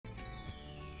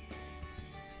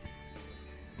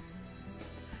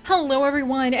Hello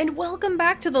everyone and welcome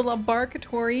back to the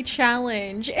LaBARKatory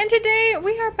challenge, and today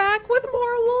we are back with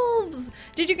more wolves!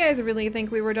 Did you guys really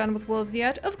think we were done with wolves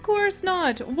yet? Of course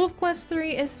not! Wolf Quest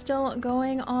 3 is still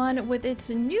going on with its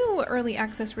new early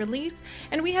access release,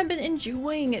 and we have been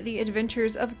enjoying the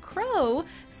adventures of Crow,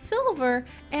 Silver,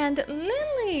 and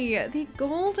Lily, the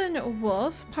golden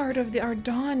wolf, part of our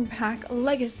Dawn Pack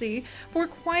legacy, for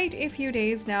quite a few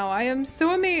days now. I am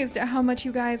so amazed at how much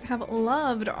you guys have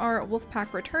loved our wolf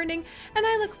pack returning, and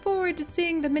I look forward to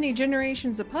seeing the many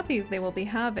generations of puppies they will be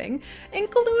having,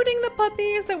 including the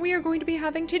puppies that we are going to be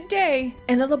having today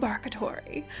in the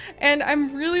LaBARKatory. And I'm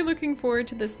really looking forward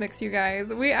to this mix, you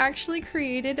guys. We actually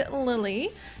created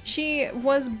Lily. She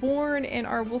was born in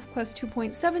our Wolf Quest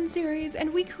 2.7 series,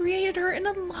 and we created her in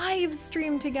a live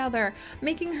stream together,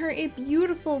 making her a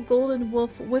beautiful golden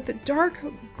wolf with dark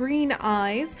green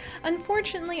eyes.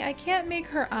 Unfortunately, I can't make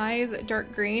her eyes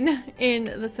dark green in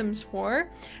The Sims 4.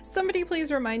 Somebody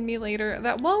please remind me later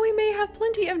that while we may have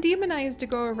plenty of demon eyes to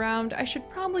go around, I should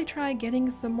probably try getting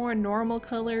some more normal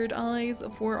colored eyes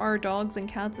for our dogs and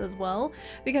cats as well,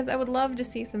 because I would love to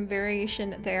see some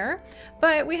variation there.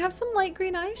 But we have some light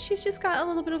green eyes. She's just got a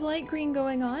little bit of light green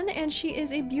going on, and she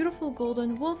is a beautiful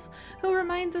golden wolf who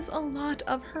reminds us a lot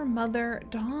of her mother,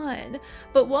 Dawn.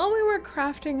 But while we were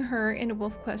crafting her in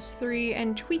Wolf Quest 3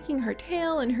 and tweaking her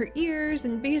tail and her ears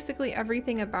and basically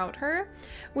everything about her,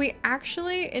 we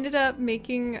actually ended up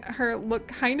making her look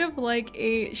kind of like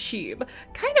a sheeb.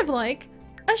 Kind of like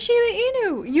a Shiba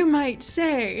Inu, you might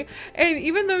say. And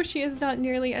even though she is not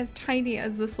nearly as tiny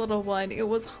as this little one, it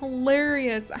was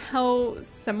hilarious how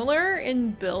similar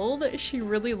in build she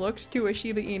really looked to a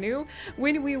Shiba Inu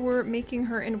when we were making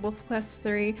her in Wolf Quest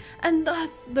 3, and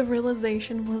thus the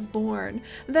realization was born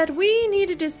that we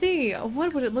needed to see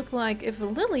what would it look like if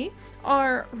Lily,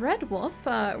 our red wolf,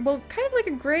 well, kind of like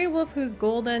a gray wolf who's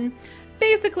golden,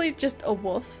 basically just a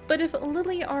wolf, but if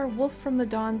Lily, our wolf from the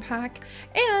Dawn Pack,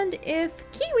 and if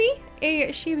Kiwi,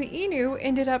 a Shiba Inu,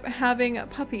 ended up having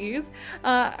puppies,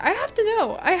 I have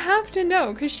to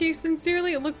know, because she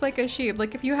sincerely looks like a sheep.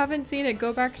 Like, if you haven't seen it,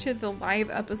 go back to the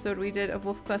live episode we did of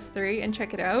Wolf Quest 3 and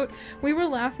check it out. We were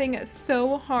laughing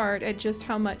so hard at just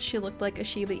how much she looked like a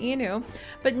Shiba Inu.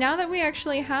 But now that we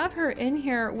actually have her in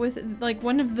here with like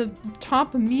one of the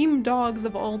top meme dogs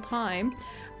of all time,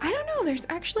 I don't know, there's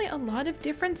actually a lot of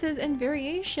differences and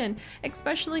variation,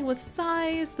 especially with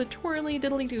size, the twirly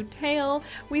diddly-doo tail.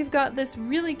 We've got this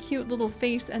really cute little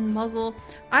face and muzzle.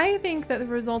 I think that the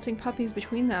resulting puppies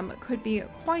between them could be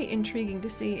quite intriguing to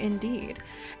see indeed.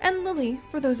 And Lily,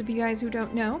 for those of you guys who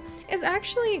don't know, is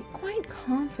actually quite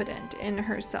confident in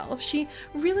herself. She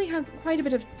really has quite a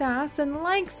bit of sass and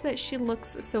likes that she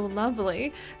looks so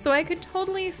lovely. So I could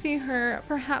totally see her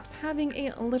perhaps having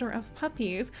a litter of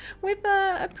puppies with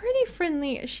a pretty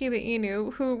friendly Shiba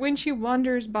Inu who, when she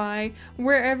wanders by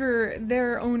wherever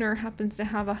their owner happens to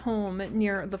have a home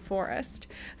near the forest.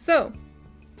 So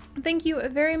thank you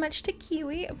very much to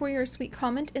Kiwi for your sweet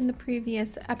comment in the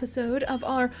previous episode of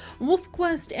our Wolf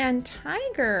Quest and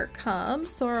Tiger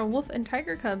Cubs, so our wolf and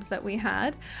tiger cubs that we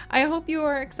had. I hope you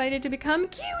are excited to become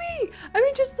Kiwi! I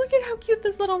mean, just look at how cute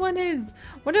this little one is!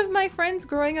 One of my friends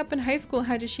growing up in high school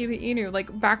had a Shiba Inu,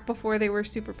 like back before they were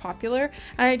super popular,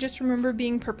 and I just remember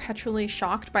being perpetually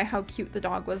shocked by how cute the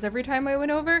dog was every time I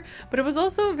went over, but it was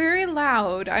also very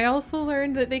loud. I also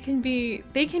learned that they can be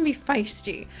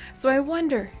feisty, so I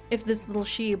wonder if this little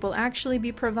sheep will actually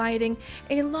be providing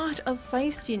a lot of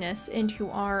feistiness into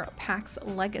our pack's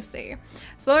legacy.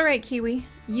 So alright, Kiwi,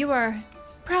 you are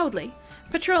proudly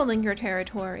patrolling your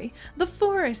territory. The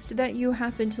forest that you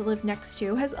happen to live next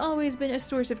to has always been a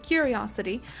source of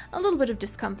curiosity, a little bit of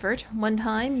discomfort. One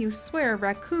time, you swear a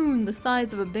raccoon the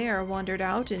size of a bear wandered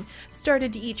out and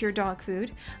started to eat your dog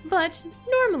food, but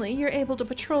normally you're able to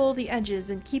patrol the edges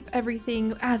and keep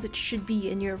everything as it should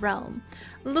be in your realm.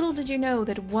 Little did you know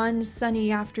that one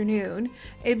sunny afternoon,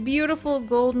 a beautiful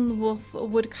golden wolf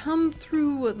would come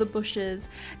through the bushes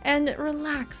and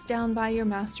relax down by your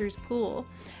master's pool.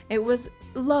 It was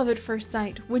love at first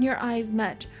sight when your eyes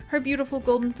met. Her beautiful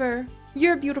golden fur,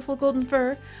 your beautiful golden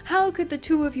fur. How could the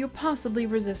two of you possibly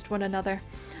resist one another?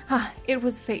 Ah, it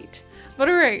was fate. But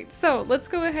alright, so let's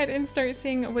go ahead and start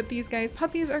seeing what these guys'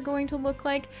 puppies are going to look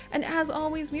like. And as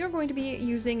always, we are going to be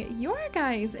using your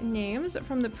guys' names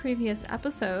from the previous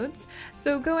episodes.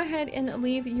 So go ahead and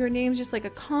leave your names, just like a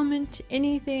comment,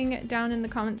 anything down in the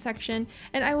comment section,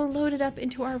 and I will load it up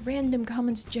into our random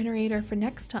comments generator for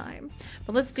next time.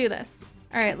 But let's do this.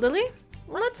 Alright, Lily,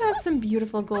 let's have some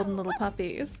beautiful golden little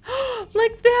puppies.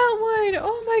 Like that one!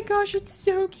 Oh my gosh, it's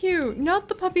so cute! Not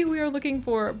the puppy we are looking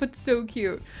for, but so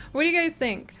cute. What do you guys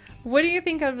think? What do you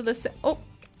think of this? Oh,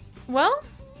 well,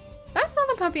 That's not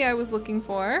the puppy I was looking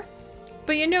for.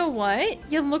 But you know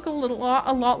what? You look a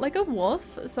lot like a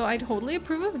wolf, so I totally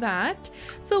approve of that.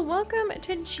 So welcome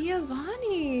to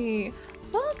Giovanni.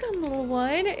 Welcome, little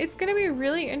one. It's gonna be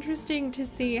really interesting to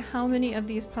see how many of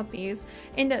these puppies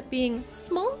end up being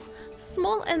small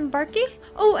and barky.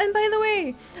 Oh, and by the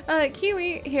way,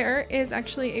 Kiwi here is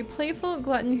actually a playful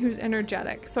glutton who's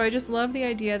energetic. So I just love the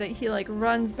idea that he like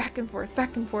runs back and forth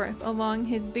along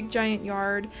his big giant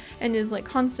yard and is like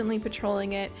constantly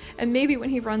patrolling it. And maybe when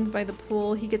he runs by the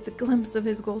pool, he gets a glimpse of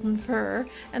his golden fur,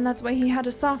 and that's why he had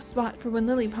a soft spot for when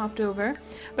Lily popped over.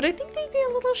 But I think they'd be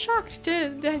a little shocked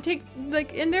to take,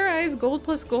 like, in their eyes, gold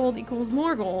plus gold equals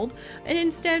more gold. And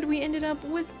instead we ended up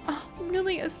with, oh,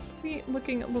 really a sweet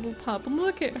looking little pup.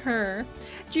 Look at her.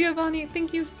 Giovanni,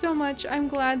 thank you so much. I'm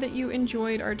glad that you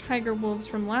enjoyed our tiger wolves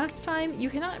from last time. You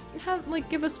cannot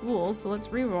give us wool, so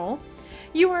let's re-roll.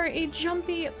 You are a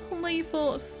jumpy,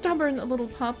 playful, stubborn little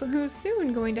pup who's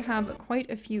soon going to have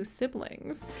quite a few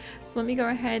siblings. So let me go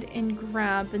ahead and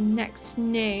grab the next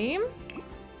name.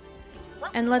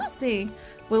 And let's see,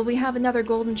 will we have another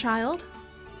golden child?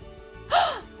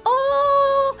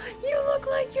 Oh, you look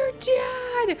like your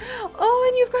dad. Oh,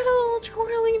 and you've got a little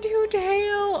twirly-do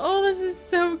tail. Oh, this is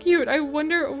so cute. I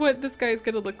wonder what this guy's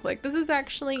gonna look like. This is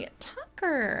actually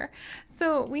Tucker.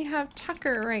 So we have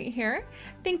Tucker right here.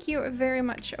 Thank you very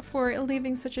much for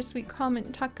leaving such a sweet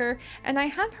comment, Tucker. And I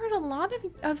have heard a lot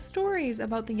of stories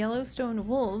about the Yellowstone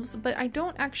wolves, but I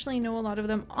don't actually know a lot of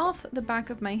them off the back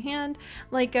of my hand,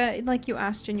 like you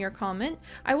asked in your comment.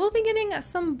 I will be getting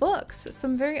some books,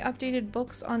 some very updated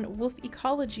books on wolf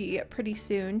ecology pretty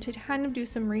soon to kind of do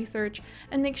some research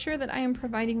and make sure that I am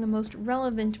providing the most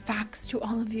relevant facts to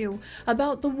all of you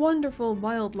about the wonderful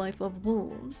wildlife of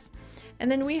wolves. And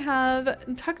then we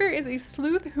have Tucker is a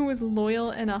sleuth who is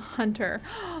loyal and a hunter.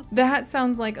 That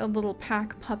sounds like a little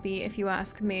pack puppy if you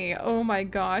ask me. Oh my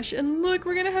gosh. And look,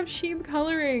 we're gonna have sheep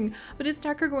coloring. But is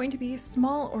Tucker going to be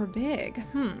small or big?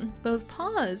 Those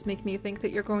paws make me think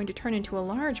that you're going to turn into a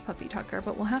large puppy, Tucker,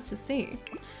 but we'll have to see.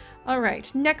 All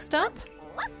right, next up,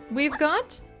 we've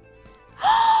got...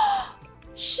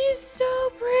 She's so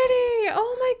pretty!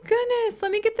 Oh my goodness!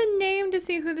 Let me get the name to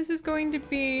see who this is going to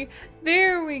be.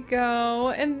 There we go.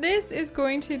 And this is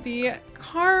going to be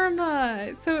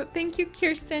Karma. So thank you,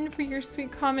 Kirsten, for your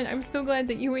sweet comment. I'm so glad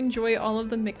that you enjoy all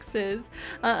of the mixes.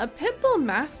 A Pitbull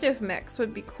Mastiff mix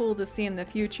would be cool to see in the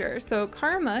future. So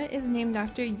Karma is named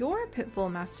after your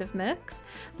Pitbull Mastiff mix.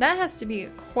 That has to be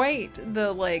quite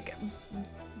the, like...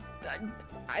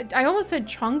 I almost said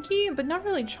chunky, but not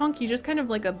really chunky, just kind of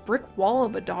like a brick wall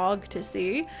of a dog to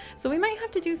see. So we might have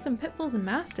to do some pit bulls and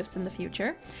mastiffs in the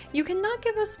future. You cannot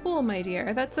give us wool, my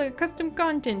dear. That's a custom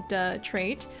content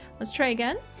trait. Let's try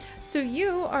again. So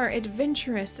you are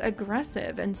adventurous,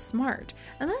 aggressive, and smart.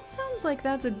 And that sounds like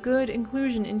that's a good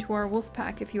inclusion into our wolf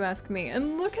pack, if you ask me.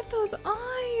 And look at those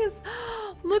eyes.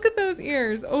 Look at those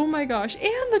ears. Oh my gosh.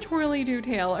 And the twirly-do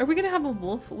tail. Are we going to have a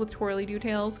wolf with twirly-do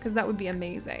tails? Because that would be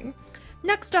amazing.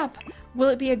 Next up, will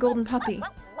it be a golden puppy?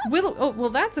 Oh,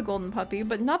 well, that's a golden puppy,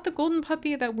 but not the golden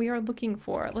puppy that we are looking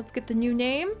for. Let's get the new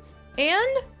name.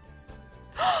 And...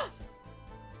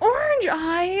 Orange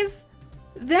eyes!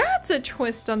 That's a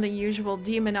twist on the usual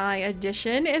Demon Eye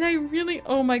edition, and I really...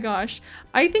 Oh my gosh.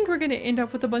 I think we're going to end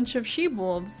up with a bunch of sheep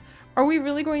wolves. Are we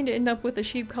really going to end up with a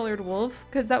sheep-colored wolf?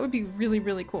 Because that would be really,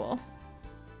 really cool.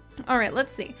 All right,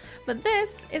 let's see. But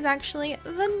this is actually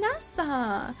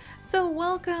Vanessa. So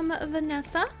welcome,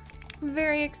 Vanessa.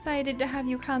 Very excited to have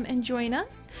you come and join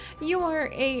us. You are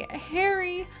a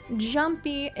hairy,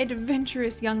 jumpy,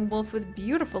 adventurous young wolf with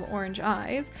beautiful orange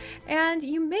eyes, and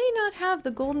you may not have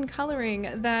the golden coloring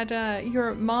that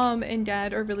your mom and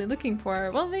dad are really looking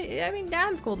for. Well, I mean,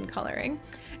 dad's golden coloring.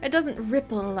 It doesn't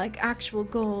ripple like actual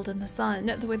gold in the sun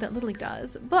the way that Lily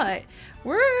does, but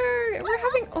we're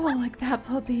having, oh, like that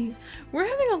puppy. We're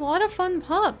having a lot of fun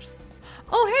pups.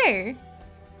 Oh, hey.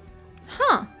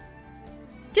 Huh.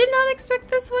 Did not expect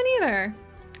this one either.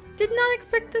 Did not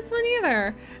expect this one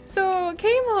either. So,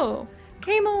 Kamo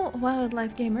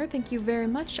Wildlife Gamer, thank you very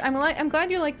much. I'm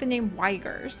glad you like the name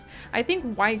Weigers. I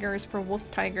think Weigers for wolf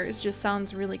tigers just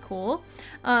sounds really cool.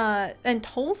 And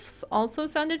Tolfs also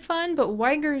sounded fun, but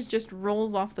Weigers just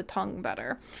rolls off the tongue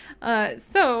better.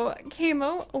 So,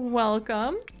 Kamo,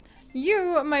 welcome.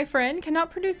 You, my friend,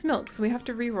 cannot produce milk, so we have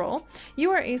to re-roll. You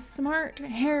are a smart,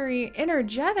 hairy,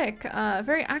 energetic,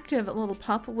 very active little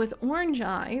pup with orange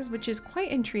eyes, which is quite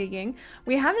intriguing.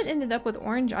 We haven't ended up with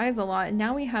orange eyes a lot, and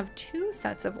now we have 2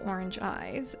 sets of orange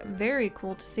eyes. Very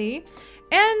cool to see.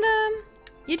 And,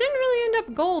 you didn't really end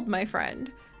up gold, my friend.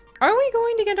 Are we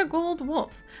going to get a gold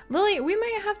wolf? Lily, we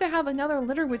might have to have another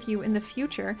litter with you in the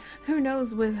future, who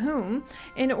knows with whom,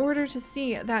 in order to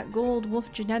see that gold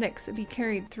wolf genetics be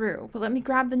carried through. But let me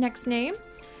grab the next name.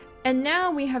 And now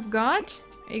we have got,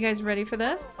 are you guys ready for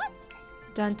this?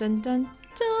 Dun dun dun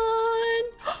dun.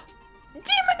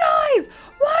 Demon eyes!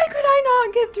 Why could I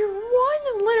not get through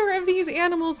one litter of these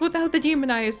animals without the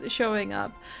demon eyes showing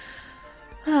up?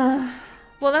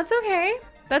 Well, that's okay.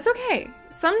 That's okay.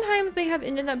 Sometimes they have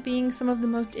ended up being some of the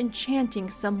most enchanting,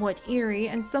 somewhat eerie,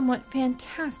 and somewhat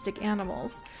fantastic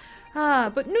animals.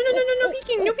 But no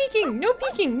peeking, no peeking, no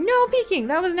peeking, no peeking.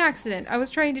 That was an accident. I was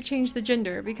trying to change the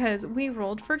gender because we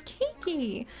rolled for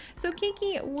Keiki. So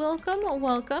Keiki, welcome,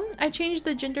 welcome. I changed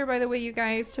the gender, by the way, you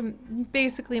guys, to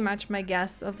basically match my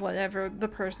guess of whatever the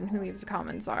person who leaves the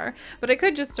comments are. But I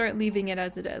could just start leaving it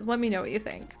as it is. Let me know what you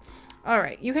think. All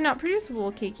right, you cannot produce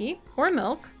wool, Keiki, or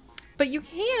milk. But you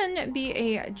can be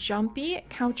a jumpy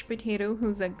couch potato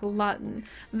who's a glutton.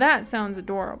 That sounds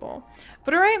adorable.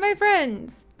 But all right, my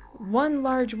friends, one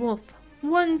large wolf,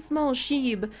 one small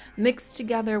sheeb mixed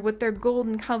together with their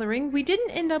golden coloring. We didn't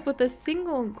end up with a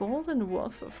single golden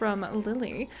wolf from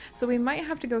Lily, so we might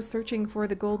have to go searching for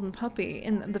the golden puppy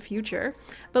in the future.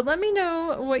 But let me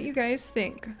know what you guys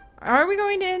think. Are we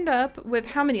going to end up with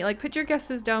how many? Like, put your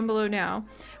guesses down below now.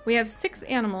 We have 6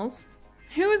 animals.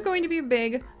 Who is going to be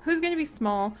big? Who's going to be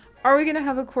small? Are we going to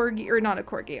have a corgi, or not a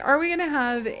corgi? Are we going to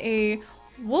have a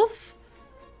wolf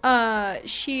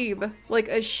sheeb, like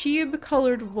a sheeb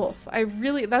colored wolf?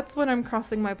 That's what I'm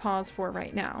crossing my paws for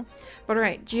right now. But all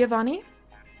right, Giovanni.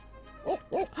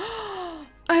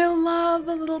 I love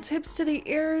the little tips to the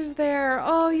ears there.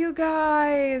 Oh, you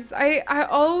guys, I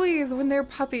always, when they're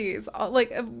puppies,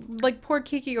 like poor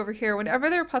Kiki over here, whenever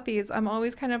they're puppies, I'm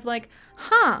always kind of like,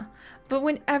 huh. But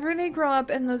whenever they grow up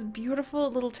and those beautiful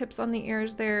little tips on the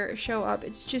ears there show up,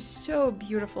 it's just so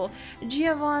beautiful.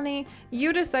 Giovanni,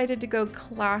 you decided to go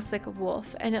classic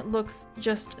wolf, and it looks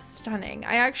just stunning.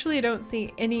 I actually don't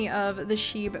see any of the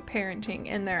sheeb parenting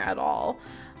in there at all.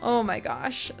 Oh my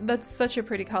gosh, that's such a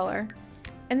pretty color.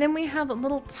 And then we have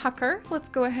little Tucker. Let's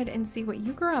go ahead and see what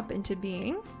you grew up into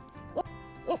being.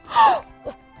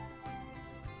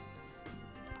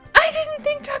 I didn't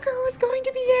think Tucker was going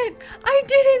to be it. I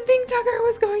didn't think Tucker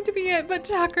was going to be it, but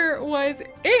Tucker was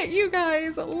it, you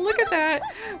guys. Look at that.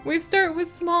 We start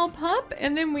with small pup,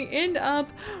 and then we end up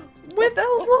with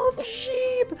a wolf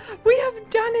sheep. We have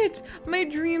done it. My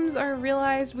dreams are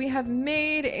realized. We have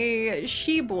made a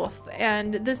sheeb wolf,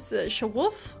 and this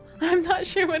she-wolf, I'm not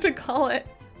sure what to call it.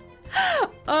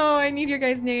 Oh, I need your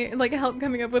guys' name, like help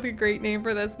coming up with a great name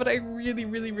for this, but I really,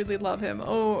 really, really love him.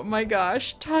 Oh my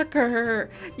gosh, Tucker,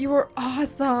 you are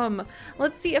awesome.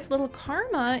 Let's see if little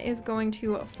Karma is going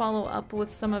to follow up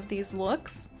with some of these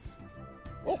looks.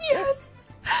 Yes,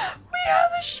 we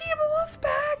have a sheep wolf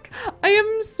back. I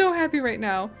am so happy right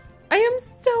now. I am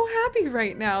so happy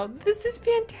right now. This is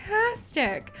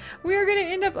fantastic. We are gonna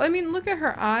end up, I mean, look at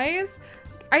her eyes.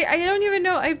 I don't even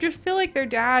know. I just feel like their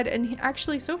dad, and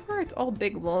actually so far it's all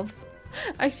big wolves.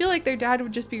 I feel like their dad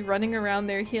would just be running around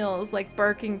their heels, like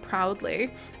barking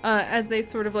proudly as they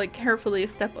sort of like carefully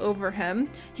step over him.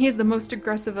 He is the most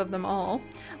aggressive of them all.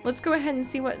 Let's go ahead and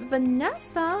see what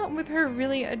Vanessa, with her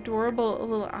really adorable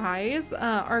little eyes,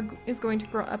 is going to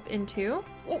grow up into.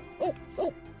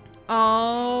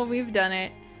 Oh, we've done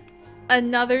it.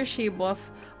 Another sheep wolf.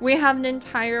 We have an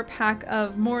entire pack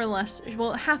of more or less,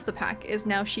 well, half the pack is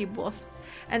now sheep wolves.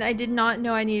 And I did not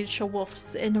know I needed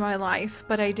she-wolves in my life,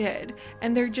 but I did.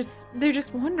 And they're just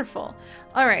wonderful.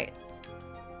 All right,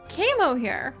 Camo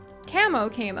here. Camo,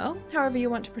 however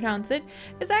you want to pronounce it,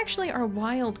 is actually our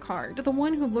wild card, the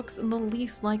one who looks the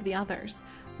least like the others.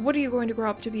 What are you going to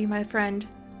grow up to be, my friend?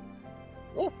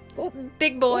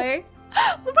 Big boy.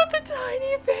 Look at the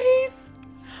tiny face.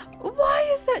 Why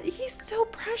is that? He's so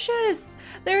precious.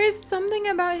 There is something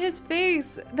about his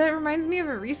face that reminds me of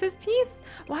a Reese's Piece.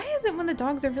 Why is it when the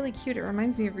dogs are really cute, it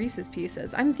reminds me of Reese's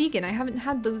Pieces? I'm vegan. I haven't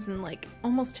had those in like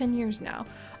almost 10 years now.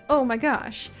 Oh my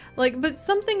gosh. Like, but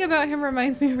something about him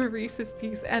reminds me of a Reese's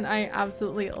Piece, and I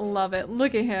absolutely love it.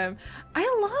 Look at him.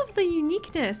 I love the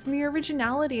uniqueness and the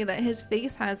originality that his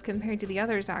face has compared to the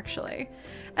others, actually.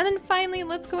 And then finally,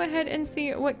 let's go ahead and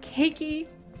see what Keiki.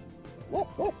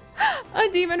 A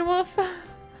demon wolf.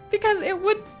 Because it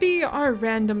would be our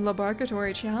random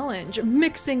LaBARKatory challenge,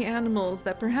 mixing animals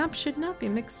that perhaps should not be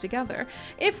mixed together,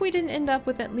 if we didn't end up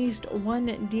with at least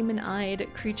one demon-eyed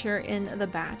creature in the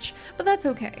batch. But that's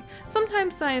okay.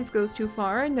 Sometimes science goes too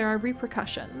far and there are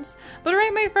repercussions. But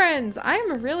alright, my friends,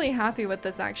 I'm really happy with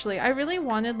this actually. I really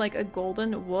wanted like a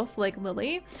golden wolf like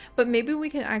Lily, but maybe we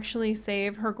can actually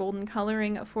save her golden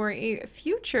coloring for a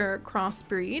future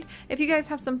crossbreed. If you guys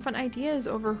have some fun ideas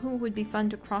over who would be fun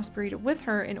to crossbreed with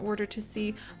her in order to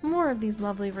see more of these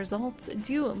lovely results,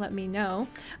 do let me know.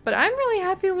 But I'm really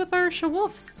happy with our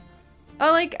Shawolfs.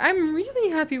 I'm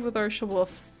really happy with our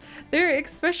Shawolfs. They're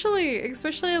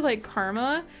especially like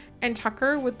Karma and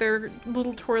Tucker with their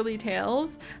little twirly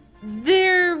tails.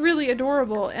 They're really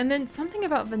adorable. And then something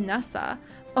about Vanessa.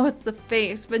 Oh, it's the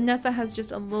face. Vanessa has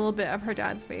just a little bit of her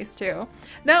dad's face too.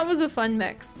 That was a fun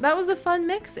mix. That was a fun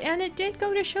mix, and it did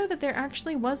go to show that there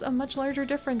actually was a much larger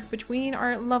difference between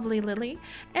our lovely Lily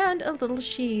and a little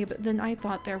sheeb than I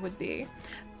thought there would be.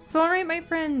 So alright, my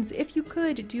friends, if you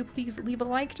could, do please leave a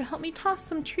like to help me toss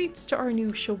some treats to our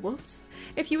new Shawolfs.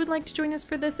 If you would like to join us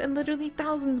for this and literally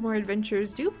thousands more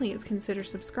adventures, do please consider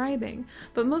subscribing.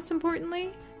 But most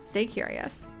importantly, stay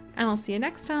curious. And I'll see you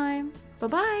next time.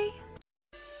 Bye-bye!